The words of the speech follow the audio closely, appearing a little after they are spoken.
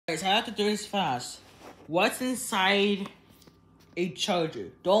Guys, I have to do this fast. What's inside a charger?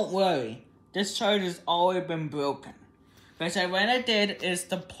 Don't worry. This charger's already been broken. Because what I did is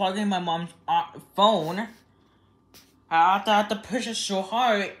to plug in my mom's phone. I had to push it so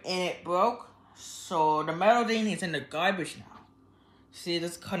hard and it broke. So the metal thing is in the garbage now. See,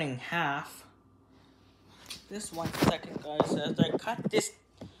 this cut in half. This 1 second, guys. As I cut this.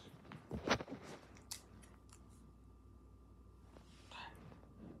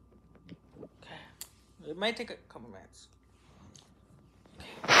 Okay. It might take a couple minutes.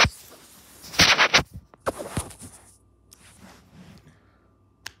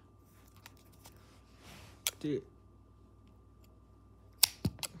 Dude.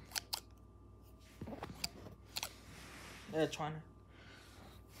 Yeah, trying to.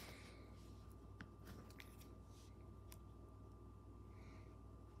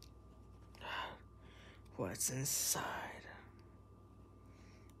 What's inside?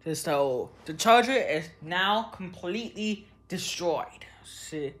 So the charger is now completely destroyed.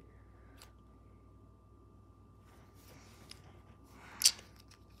 See.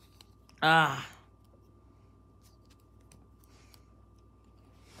 Ah.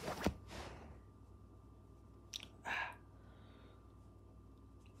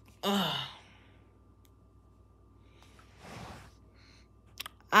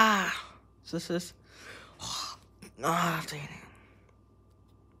 This is. Dang it.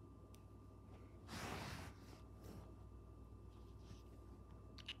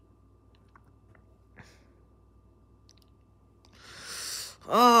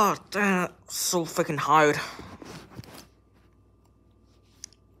 Oh, damn it. So freaking hard.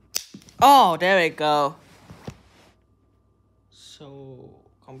 Oh, there we go. So,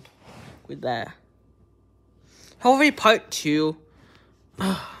 with that. Hopefully part 2.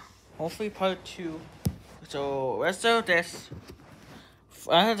 Hopefully part 2. So, let's do this.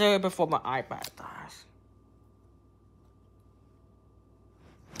 I have to do it before my iPad dies.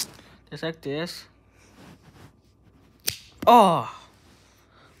 Just like this. Oh.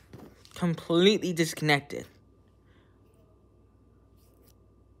 Completely disconnected.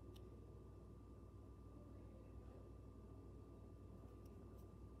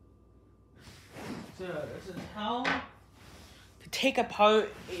 So, this is how to take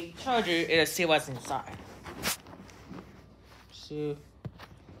apart a charger and see what's inside. So,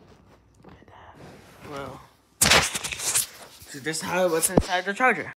 well, so this is how it was inside the charger.